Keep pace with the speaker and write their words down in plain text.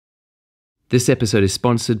This episode is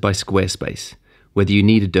sponsored by Squarespace. Whether you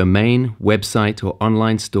need a domain, website, or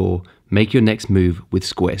online store, make your next move with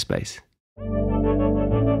Squarespace.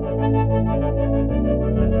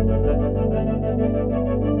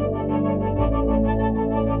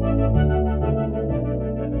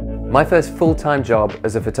 My first full-time job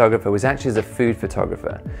as a photographer was actually as a food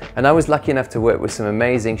photographer, and I was lucky enough to work with some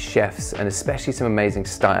amazing chefs and especially some amazing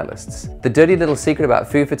stylists. The dirty little secret about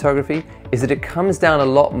food photography is that it comes down a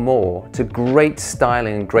lot more to great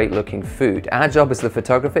styling and great looking food. Our job as the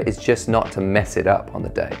photographer is just not to mess it up on the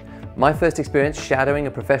day. My first experience shadowing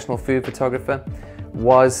a professional food photographer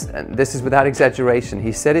was, and this is without exaggeration,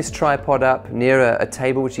 he set his tripod up near a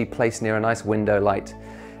table which he placed near a nice window light.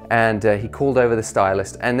 And he called over the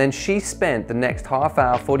stylist, and then she spent the next half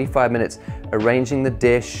hour, 45 minutes arranging the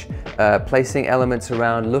dish, placing elements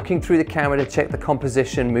around, looking through the camera to check the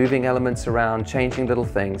composition, moving elements around, changing little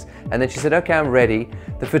things. And then she said, okay, I'm ready.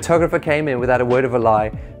 The photographer came in without a word of a lie,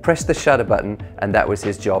 pressed the shutter button, and that was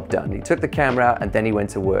his job done. He took the camera out and then he went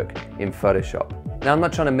to work in Photoshop. Now, I'm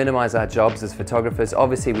not trying to minimize our jobs as photographers.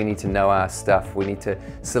 Obviously, we need to know our stuff. We need to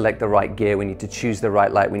select the right gear. We need to choose the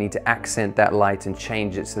right light. We need to accent that light and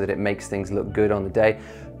change it so that it makes things look good on the day.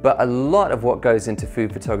 But a lot of what goes into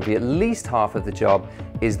food photography, at least half of the job,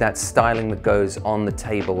 is that styling that goes on the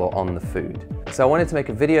table or on the food. So I wanted to make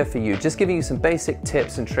a video for you, just giving you some basic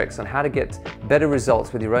tips and tricks on how to get better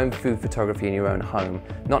results with your own food photography in your own home.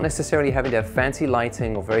 Not necessarily having to have fancy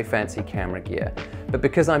lighting or very fancy camera gear. But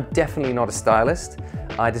because I'm definitely not a stylist,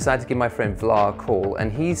 I decided to give my friend Vla a call,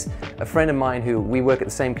 and he's a friend of mine who we work at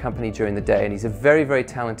the same company during the day, and he's a very, very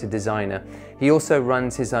talented designer. He also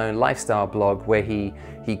runs his own lifestyle blog where he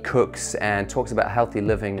cooks and talks about healthy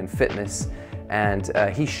living and fitness, and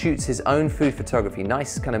he shoots his own food photography,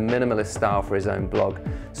 nice kind of minimalist style for his own blog.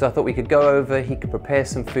 So I thought we could go over, he could prepare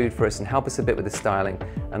some food for us and help us a bit with the styling,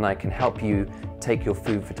 and I can help you take your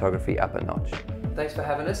food photography up a notch. Thanks for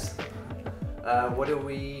having us. What are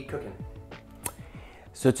we cooking?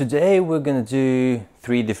 So today we're going to do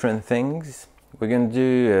three different things. We're going to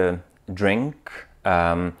do a drink,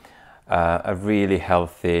 a really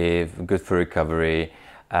healthy, good for recovery.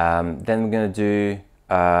 Then we're going to do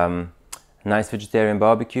nice vegetarian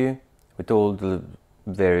barbecue with all the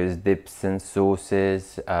various dips and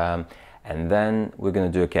sauces. And then we're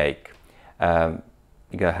going to do a cake.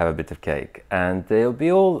 You gotta have a bit of cake, and they'll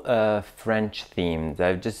be all French themed.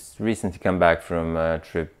 I've just recently come back from a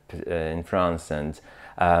trip in France and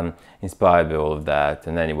inspired by all of that.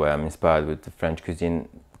 And anyway, I'm inspired with the French cuisine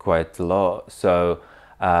quite a lot, so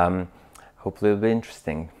hopefully it'll be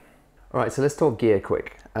interesting. All right, so let's talk gear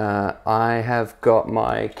quick. I have got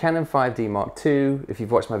my Canon 5D Mark II. If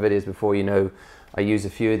you've watched my videos before, you know I use a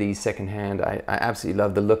few of these secondhand. I absolutely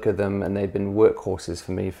love the look of them, and they've been workhorses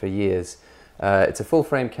for me for years. It's a full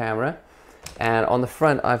frame camera, and on the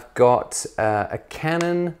front I've got a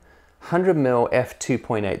Canon 100mm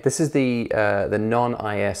f2.8. This is the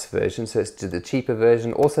non-IS version, so it's the cheaper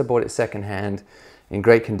version. Also bought it secondhand in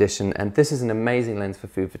great condition, and this is an amazing lens for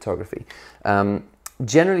food photography.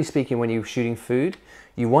 Generally speaking, when you're shooting food,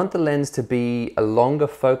 you want the lens to be a longer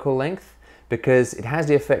focal length because it has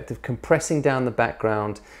the effect of compressing down the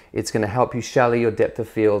background. It's going to help you shallow your depth of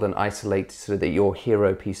field and isolate so that your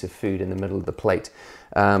hero piece of food in the middle of the plate.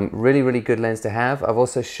 Really, really good lens to have. I've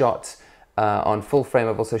also shot on full frame.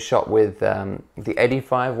 I've also shot with the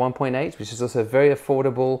 85 1.8, which is also a very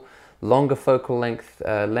affordable, longer focal length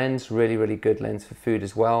lens. Really, really good lens for food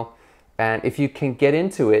as well. And if you can get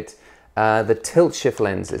into it, the tilt shift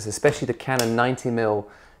lenses, especially the Canon 90mm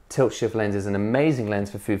tilt shift lens, is an amazing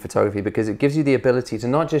lens for food photography because it gives you the ability to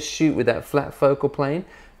not just shoot with that flat focal plane,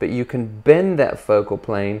 but you can bend that focal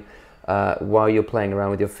plane while you're playing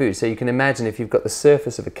around with your food. So you can imagine if you've got the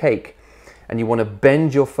surface of a cake and you want to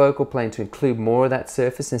bend your focal plane to include more of that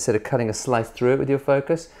surface instead of cutting a slice through it with your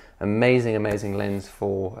focus. Amazing, amazing lens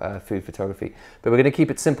for food photography. But we're going to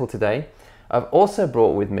keep it simple today. I've also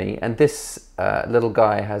brought with me, and this little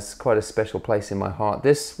guy has quite a special place in my heart.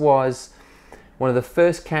 This was one of the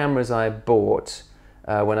first cameras I bought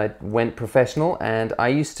when I went professional, and I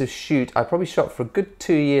used to shoot, I probably shot for a good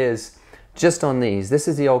 2 years just on these. This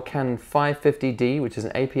is the old Canon 550D, which is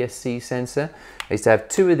an APS-C sensor. I used to have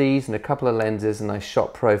two of these and a couple of lenses, and I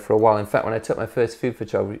shot pro for a while. In fact, when I took my first food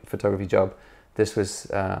photography job, this was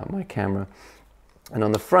my camera. And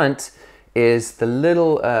on the front is the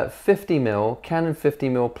little 50mm, Canon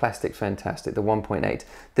 50mm Plastic Fantastic, the 1.8.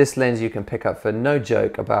 This lens you can pick up for, no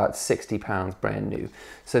joke, about £60 brand new.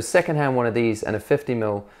 So secondhand one of these and a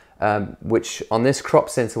 50mm which on this crop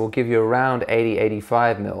sensor will give you around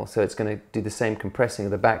 80-85 mil. So it's going to do the same compressing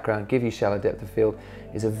of the background, give you shallow depth of field.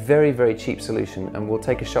 Is a very, very cheap solution, and we'll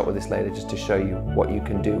take a shot with this later just to show you what you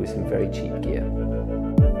can do with some very cheap gear.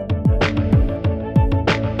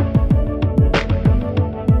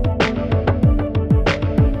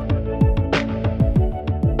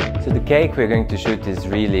 So the cake we're going to shoot is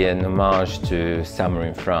really an homage to summer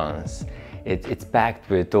in France. It's packed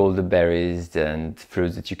with all the berries and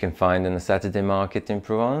fruits that you can find on a Saturday market in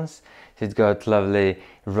Provence. So it's got lovely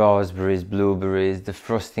raspberries, blueberries, the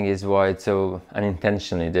frosting is white, so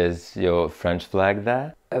unintentionally there's your French flag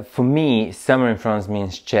there. For me, summer in France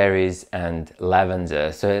means cherries and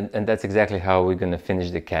lavender, and that's exactly how we're going to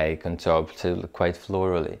finish the cake on top, to look quite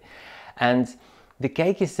florally. And the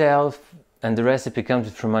cake itself and the recipe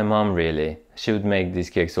comes from my mom, really. She would make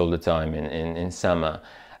these cakes all the time in summer.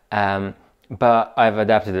 But I've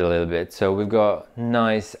adapted it a little bit. So we've got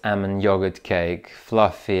nice almond yogurt cake,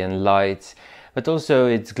 fluffy and light, but also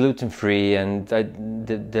it's gluten-free and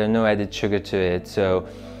there are no added sugar to it. So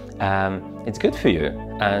it's good for you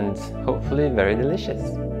and hopefully very delicious.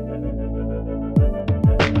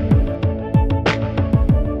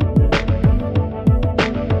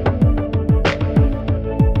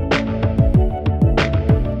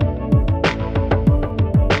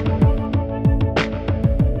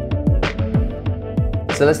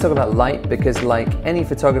 So let's talk about light, because like any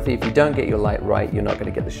photography, if you don't get your light right, you're not going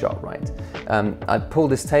to get the shot right. I've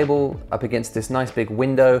pulled this table up against this nice big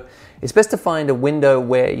window. It's best to find a window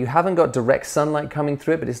where you haven't got direct sunlight coming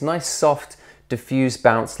through it, but it's nice, soft, diffused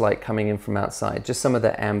bounce light coming in from outside, just some of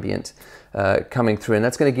the ambient coming through, and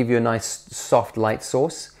that's going to give you a nice, soft light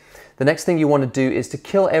source. The next thing you want to do is to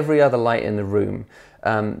kill every other light in the room.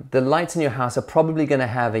 The lights in your house are probably going to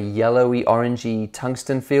have a yellowy, orangey,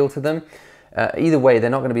 tungsten feel to them. Either way, they're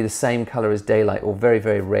not going to be the same color as daylight, or very,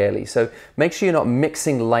 very rarely. So make sure you're not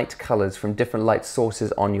mixing light colors from different light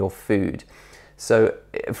sources on your food. So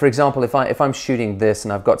for example, if I'm shooting this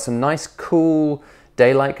and I've got some nice cool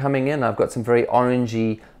daylight coming in, I've got some very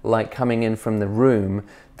orangey light coming in from the room,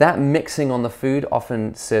 that mixing on the food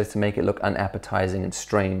often serves to make it look unappetizing and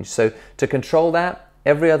strange. So to control that,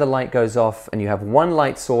 every other light goes off and you have one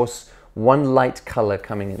light source, one light color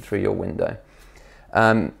coming in through your window.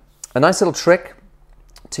 A nice little trick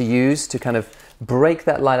to use to kind of break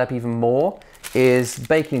that light up even more is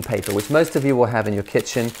baking paper, which most of you will have in your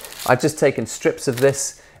kitchen. I've just taken strips of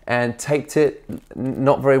this and taped it,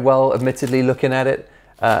 not very well, admittedly, looking at it.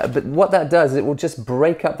 But what that does is it will just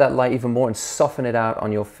break up that light even more and soften it out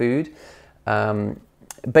on your food.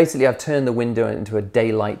 Basically, I've turned the window into a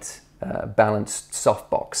daylight balanced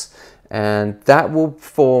softbox. And that will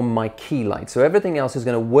form my key light. So everything else is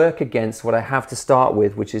going to work against what I have to start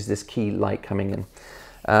with, which is this key light coming in.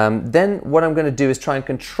 Then what I'm going to do is try and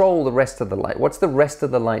control the rest of the light. What's the rest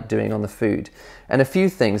of the light doing on the food? And a few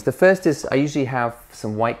things. The first is I usually have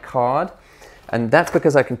some white card, and that's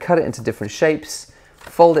because I can cut it into different shapes,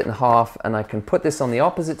 fold it in half, and I can put this on the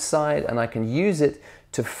opposite side, and I can use it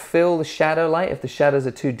to fill the shadow light if the shadows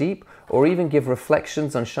are too deep, or even give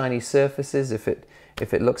reflections on shiny surfaces if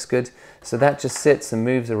it looks good. So that just sits and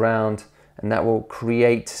moves around, and that will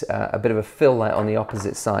create a bit of a fill light on the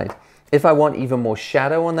opposite side. If I want even more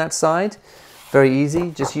shadow on that side, very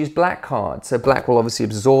easy, just use black card. So black will obviously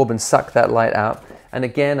absorb and suck that light out. And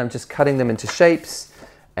again, I'm just cutting them into shapes,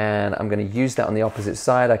 and I'm going to use that on the opposite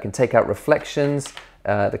side. I can take out reflections.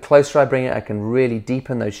 The closer I bring it, I can really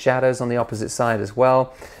deepen those shadows on the opposite side as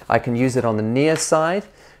well. I can use it on the near side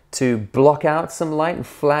to block out some light and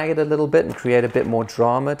flag it a little bit and create a bit more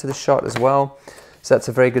drama to the shot as well. So that's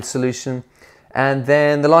a very good solution. And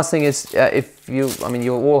then the last thing is,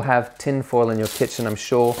 you'll all have tin foil in your kitchen, I'm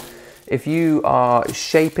sure. If you are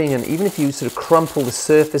shaping, and even if you sort of crumple the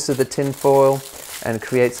surface of the tin foil and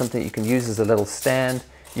create something you can use as a little stand,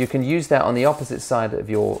 you can use that on the opposite side of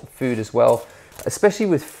your food as well. Especially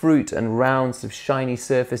with fruit and round sort of shiny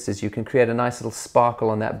surfaces, you can create a nice little sparkle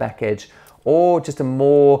on that back edge, or just a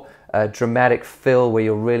more dramatic fill where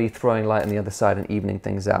you're really throwing light on the other side and evening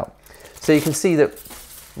things out. So you can see that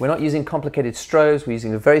we're not using complicated strobes, we're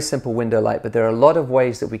using a very simple window light, but there are a lot of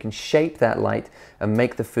ways that we can shape that light and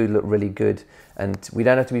make the food look really good. And we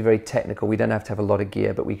don't have to be very technical, we don't have to have a lot of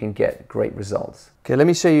gear, but we can get great results. Okay, let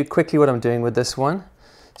me show you quickly what I'm doing with this one.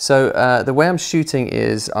 So the way I'm shooting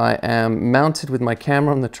is I am mounted with my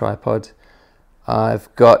camera on the tripod.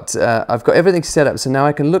 I've got everything set up, so now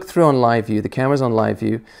I can look through on live view. The camera's on live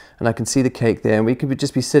view, and I can see the cake there. And we could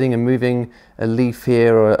just be sitting and moving a leaf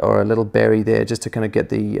here or a little berry there, just to kind of get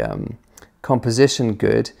the composition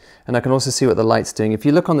good, and I can also see what the light's doing. If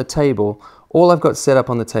you look on the table, all I've got set up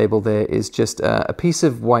on the table there is just a piece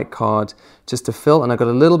of white card just to fill, and I've got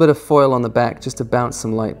a little bit of foil on the back just to bounce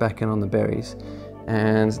some light back in on the berries.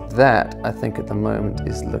 And that, I think at the moment,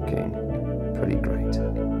 is looking pretty great.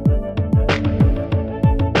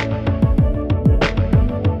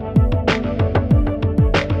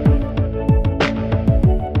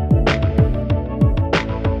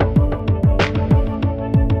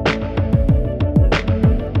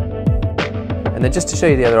 And then just to show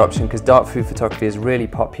you the other option, because dark food photography is really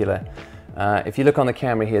popular, if you look on the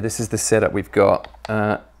camera here, this is the setup we've got.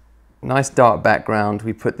 Nice dark background.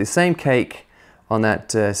 We put the same cake on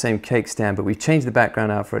that same cake stand, but we've changed the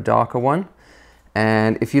background out for a darker one.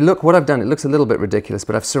 And if you look, what I've done, it looks a little bit ridiculous,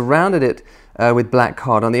 but I've surrounded it with black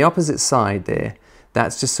card. On the opposite side there,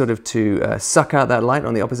 that's just sort of to suck out that light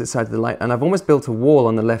on the opposite side of the light. And I've almost built a wall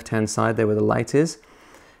on the left-hand side there where the light is.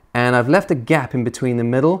 And I've left a gap in between the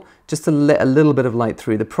middle just to let a little bit of light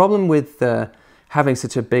through. The problem with having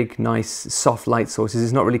such a big, nice, soft light source is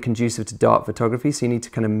it's not really conducive to dark photography, so you need to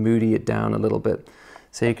kind of moody it down a little bit.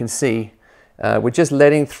 So you can see we're just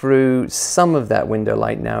letting through some of that window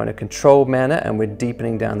light now in a controlled manner, and we're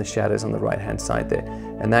deepening down the shadows on the right-hand side there.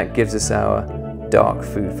 And that gives us our dark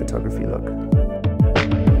food photography look.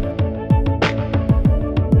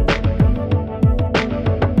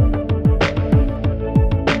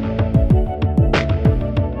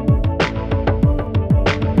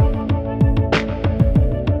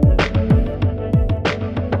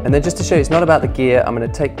 And then just to show you, it's not about the gear, I'm going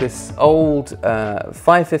to take this old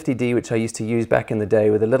 550D, which I used to use back in the day,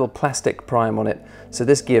 with a little plastic prime on it. So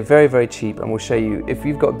this gear, very, very cheap, and we'll show you, if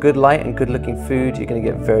you've got good light and good looking food, you're going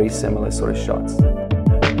to get very similar sort of shots.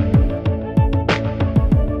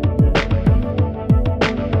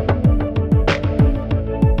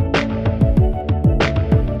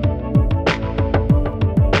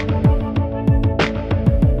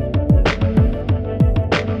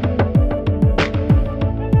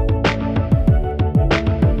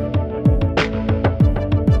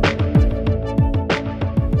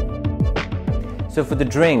 So for the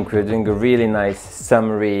drink, we're doing a really nice,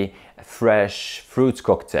 summery, fresh fruit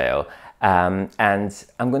cocktail. And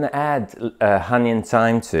I'm going to add honey and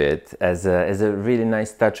thyme to it as a really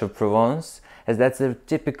nice touch of Provence, as that's a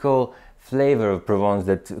typical flavor of Provence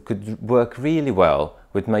that could work really well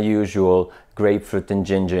with my usual grapefruit and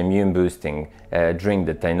ginger immune boosting drink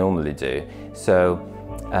that I normally do. So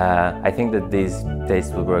I think that these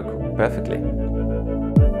tastes will work perfectly.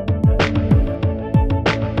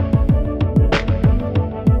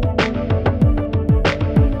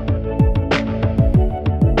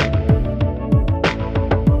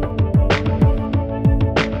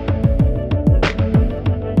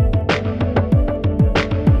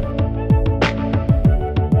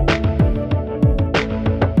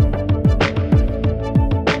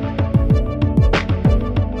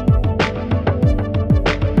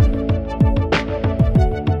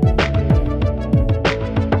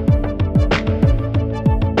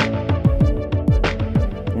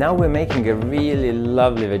 Now we're making a really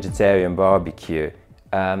lovely vegetarian barbecue.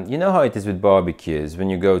 You know how it is with barbecues. When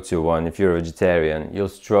you go to one, if you're a vegetarian, you'll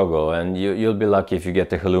struggle, and you'll be lucky if you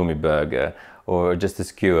get a halloumi burger or just a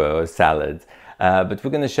skewer or a salad. But we're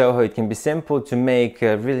going to show how it can be simple to make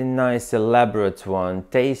a really nice, elaborate one,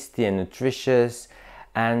 tasty and nutritious.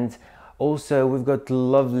 And also we've got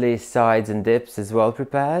lovely sides and dips as well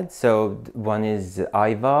prepared. So one is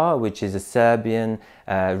ajvar, which is a Serbian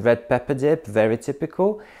red pepper dip, very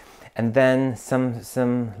typical. And then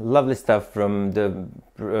some lovely stuff from the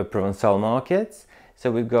Provençal markets. So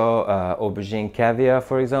we've got aubergine caviar,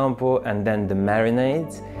 for example, and then the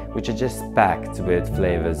marinades, which are just packed with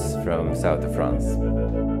flavors from south of France.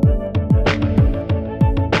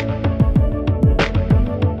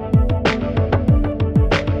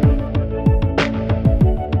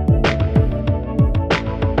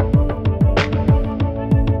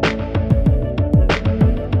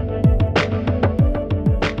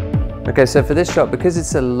 Okay, so for this shot, because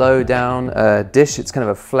it's a low down dish, it's kind of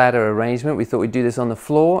a flatter arrangement, we thought we'd do this on the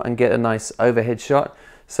floor and get a nice overhead shot.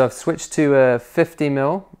 So I've switched to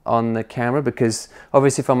 50mm on the camera, because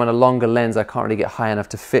obviously if I'm on a longer lens, I can't really get high enough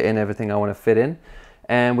to fit in everything I want to fit in.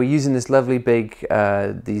 And we're using this lovely big,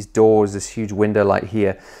 these doors, this huge window light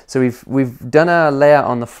here. So we've done our layout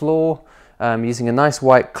on the floor using a nice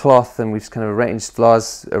white cloth, and we've kind of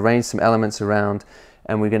arranged some elements around,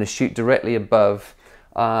 and we're going to shoot directly above.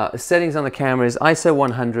 Settings on the camera is ISO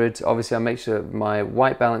 100. Obviously I make sure my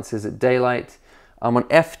white balance is at daylight. I'm on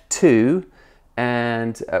f2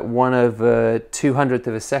 and at 1/200th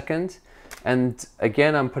of a second. And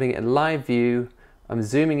again, I'm putting it in live view. I'm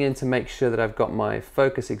zooming in to make sure that I've got my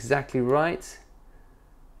focus exactly right.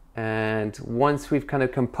 And once we've kind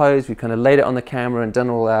of composed, we've kind of laid it on the camera and done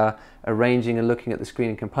all our arranging and looking at the screen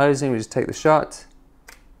and composing, we just take the shot.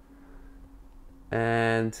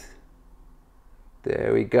 And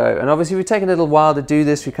there we go. And obviously we've taken a little while to do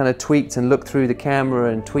this. We kind of tweaked and looked through the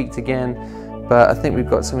camera and tweaked again. But I think we've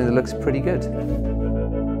got something that looks pretty good.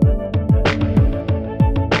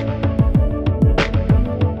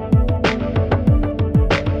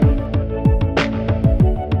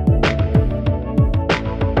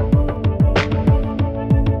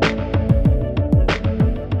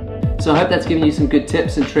 So I hope that's given you some good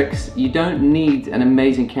tips and tricks. You don't need an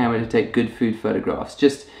amazing camera to take good food photographs.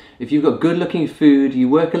 Just if you've got good looking food, you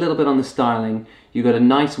work a little bit on the styling, you've got a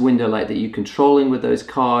nice window light that you control in with those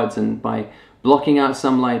cards, and by blocking out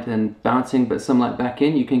some light and bouncing but some light back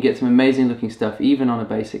in, you can get some amazing looking stuff even on a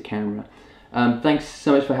basic camera. Thanks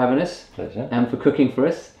so much for having us. Pleasure. And for cooking for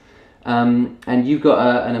us. And you've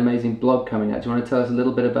got an amazing blog coming out. Do you want to tell us a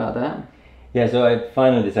little bit about that? Yeah, so I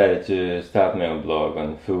finally decided to start my own blog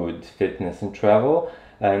on food, fitness and travel,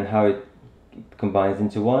 and how it combines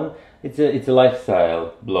into one. It's a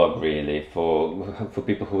lifestyle blog really for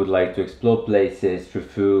people who would like to explore places through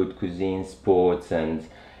food, cuisine, sports, and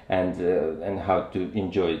how to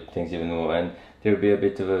enjoy things even more. And there will be a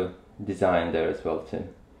bit of a design there as well too.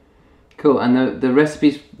 Cool. And the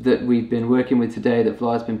recipes that we've bbeen working with today, that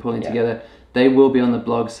Vlad's been pulling together, they will be on the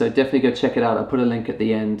blog. So definitely go check it out. I'll put a link at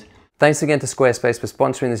the end. Thanks again to Squarespace for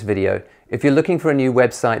sponsoring this video. If you're looking for a new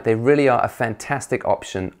website, they really are a fantastic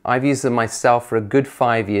option. I've used them myself for a good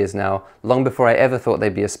 5 years now, long before I ever thought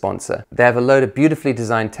they'd be a sponsor. They have a load of beautifully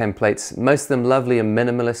designed templates, most of them lovely and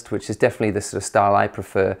minimalist, which is definitely the sort of style I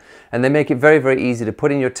prefer. And they make it very, very easy to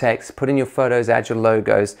put in your text, put in your photos, add your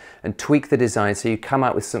logos, and tweak the design so you come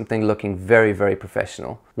out with something looking very, very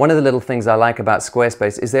professional. One of the little things I like about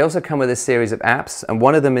Squarespace is they also come with a series of apps, and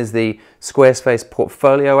one of them is the Squarespace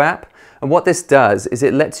Portfolio app. And what this does is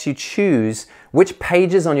it lets you choose which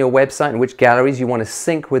pages on your website and which galleries you want to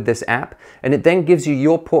sync with this app, and it then gives you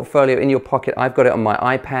your portfolio in your pocket. I've got it on my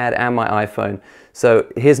iPad and my iPhone. So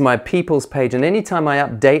here's my People's page, and anytime I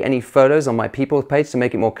update any photos on my People's page to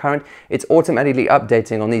make it more current, it's automatically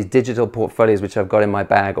updating on these digital portfolios which I've got in my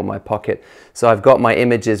bag or my pocket. So I've got my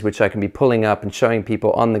images which I can be pulling up and showing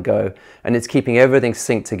people on the go, and it's keeping everything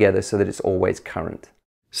synced together so that it's always current.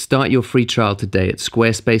 Start your free trial today at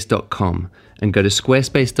squarespace.com and go to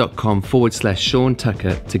squarespace.com/Sean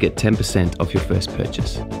Tucker to get 10% off your first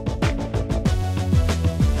purchase.